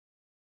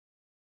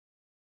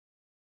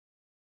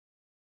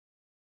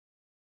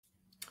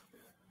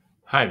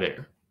Hi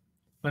there.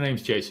 My name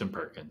is Jason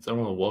Perkins. I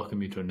want to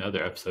welcome you to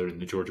another episode in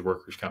the Georgia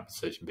Workers'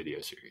 Compensation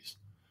video series.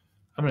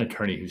 I'm an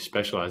attorney who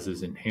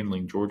specializes in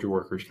handling Georgia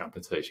workers'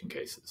 compensation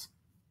cases.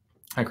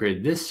 I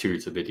created this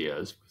series of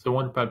videos because I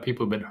wanted to provide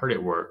people who've been hurt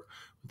at work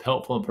with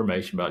helpful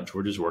information about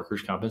Georgia's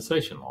workers'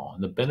 compensation law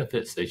and the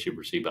benefits they should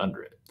receive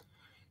under it.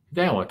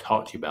 Today I want to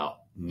talk to you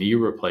about knee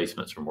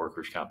replacements from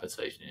workers'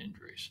 compensation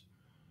injuries.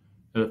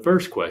 Now, the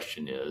first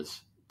question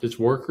is, does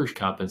workers'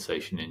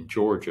 compensation in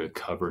Georgia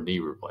cover knee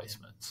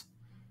replacements?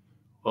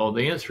 Well,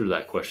 the answer to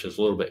that question is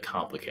a little bit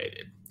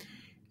complicated.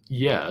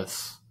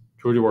 Yes,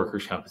 Georgia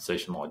workers'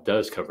 compensation law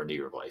does cover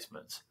knee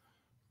replacements,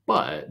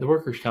 but the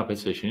workers'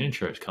 compensation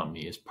insurance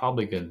company is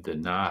probably going to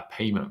deny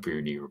payment for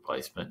your knee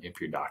replacement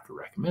if your doctor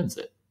recommends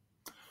it.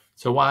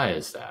 So why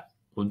is that?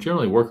 Well,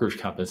 generally, workers'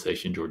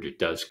 compensation in Georgia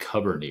does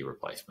cover knee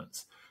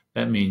replacements.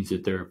 That means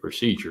that they're a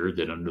procedure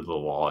that under the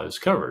law is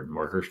covered, and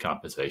workers'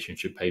 compensation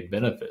should pay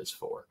benefits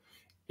for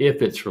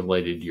if it's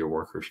related to your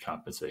workers'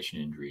 compensation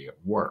injury at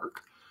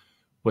work.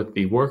 What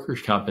the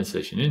workers'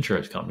 compensation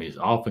insurance company is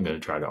often going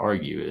to try to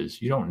argue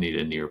is you don't need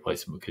a knee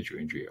replacement because you're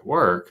injured at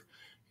work.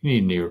 You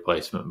need a knee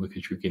replacement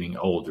because you're getting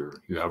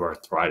older. You have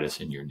arthritis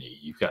in your knee.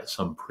 You've got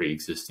some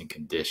pre-existing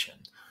condition,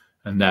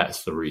 and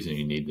that's the reason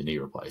you need the knee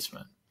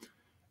replacement.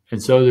 And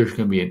so there's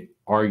going to be an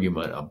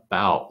argument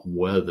about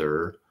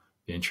whether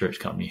the insurance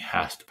company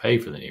has to pay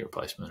for the knee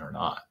replacement or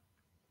not.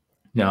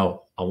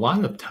 Now, a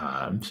lot of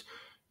times,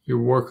 your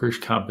workers'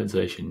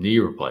 compensation knee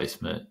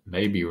replacement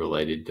may be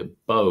related to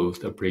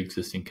both a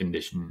pre-existing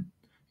condition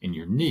in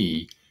your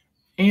knee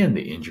and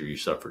the injury you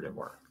suffered at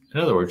work.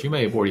 In other words, you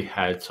may have already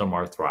had some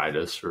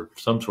arthritis or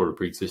some sort of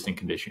pre-existing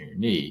condition in your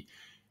knee,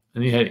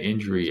 and you had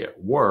injury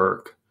at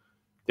work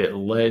that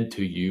led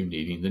to you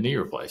needing the knee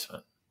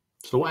replacement.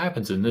 So what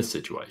happens in this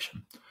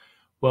situation?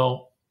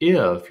 Well,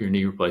 if your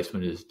knee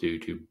replacement is due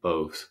to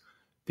both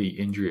the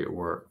injury at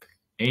work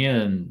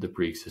and the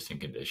pre-existing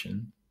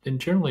condition, then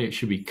generally it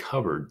should be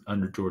covered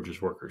under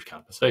Georgia's workers'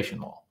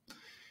 compensation law.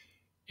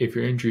 If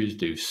your injury is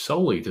due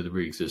solely to the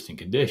pre-existing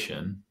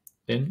condition,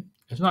 then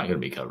it's not going to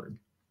be covered.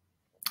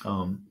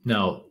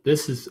 Now,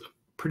 this is a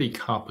pretty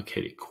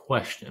complicated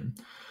question.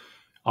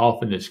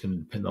 Often it's going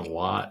to depend a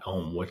lot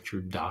on what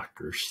your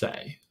doctors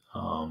say,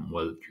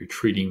 whether your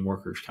treating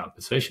workers'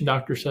 compensation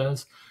doctor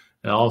says,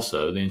 and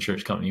also the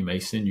insurance company may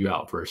send you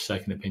out for a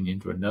second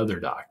opinion to another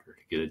doctor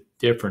to get a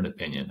different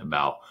opinion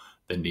about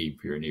the need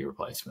for your knee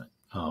replacement.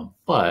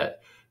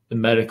 But the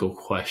medical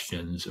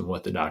questions and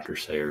what the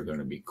doctors say are going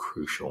to be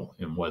crucial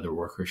in whether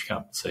workers'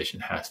 compensation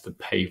has to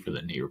pay for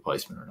the knee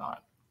replacement or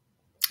not.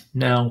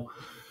 Now,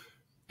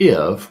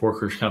 if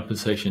workers'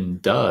 compensation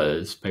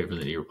does pay for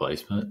the knee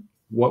replacement,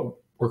 what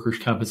workers'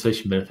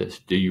 compensation benefits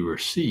do you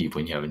receive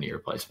when you have a knee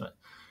replacement?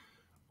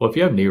 Well, if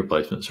you have knee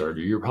replacement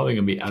surgery, you're probably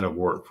going to be out of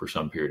work for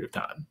some period of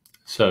time.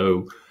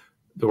 So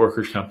the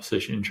workers'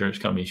 compensation insurance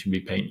company should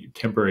be paying you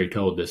temporary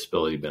total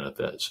disability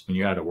benefits when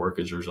you're out of work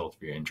as a result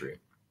of your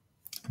injury.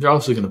 They're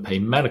also going to pay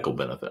medical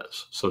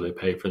benefits. So they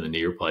pay for the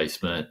knee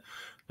replacement,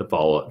 the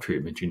follow-up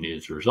treatment you need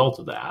as a result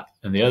of that.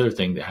 And the other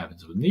thing that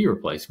happens with knee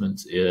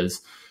replacements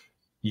is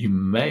you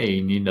may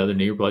need another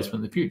knee replacement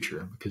in the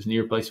future because knee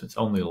replacements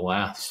only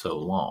last so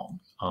long.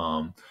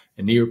 And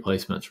knee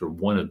replacements are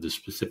one of the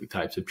specific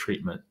types of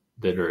treatment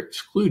that are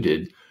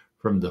excluded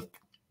from the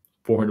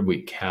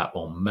 400-week cap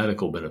on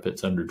medical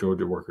benefits under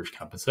Georgia workers'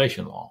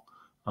 compensation law.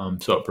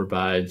 So it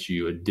provides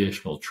you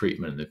additional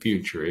treatment in the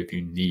future if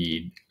you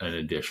need an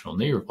additional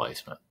knee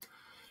replacement.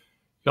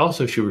 You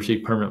also should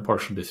receive permanent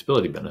partial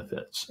disability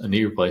benefits. A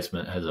knee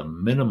replacement has a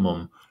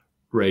minimum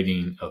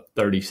rating of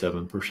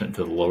 37%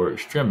 to the lower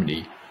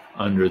extremity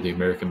under the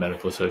American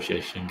Medical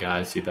Association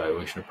Guides to the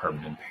Evaluation of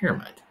Permanent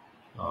Impairment.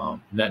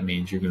 That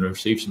means you're going to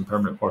receive some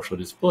permanent partial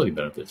disability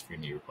benefits for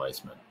your knee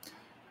replacement.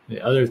 The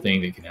other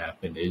thing that can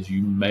happen is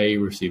you may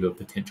receive a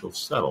potential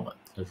settlement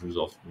as a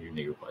result of your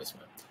knee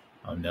replacement.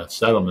 Now,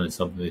 settlement is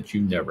something that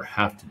you never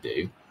have to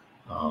do,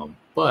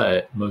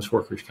 but most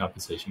workers'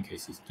 compensation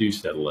cases do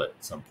settle at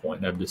some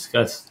point. And I've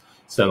discussed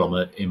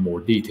settlement in more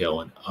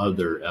detail in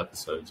other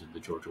episodes of the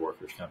Georgia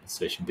Workers'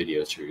 Compensation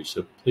video series,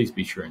 so please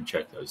be sure and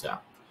check those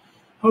out.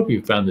 I hope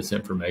you found this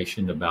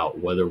information about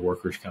whether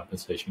workers'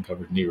 compensation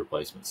covers knee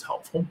replacements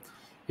helpful.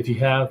 If you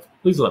have,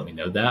 please let me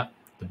know that.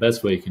 The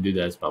best way you can do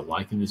that is by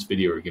liking this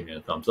video or giving it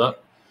a thumbs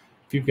up.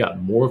 If you've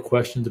got more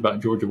questions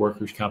about Georgia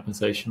workers'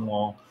 compensation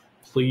law,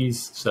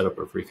 please set up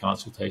a free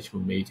consultation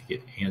with me to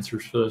get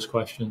answers to those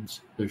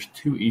questions. There's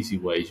two easy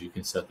ways you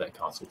can set that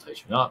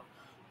consultation up.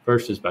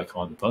 First is by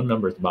calling the phone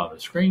number at the bottom of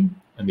the screen,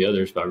 and the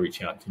other is by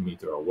reaching out to me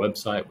through our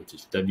website, which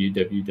is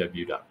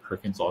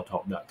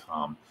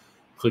www.perkinslawtalk.com.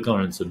 Click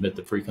on it and submit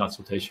the free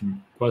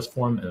consultation request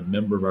form, and a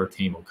member of our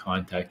team will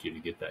contact you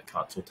to get that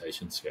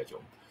consultation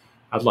scheduled.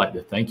 I'd like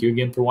to thank you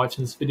again for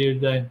watching this video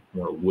today. I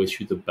want to wish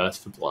you the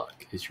best of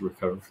luck as you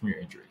recover from your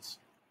injuries.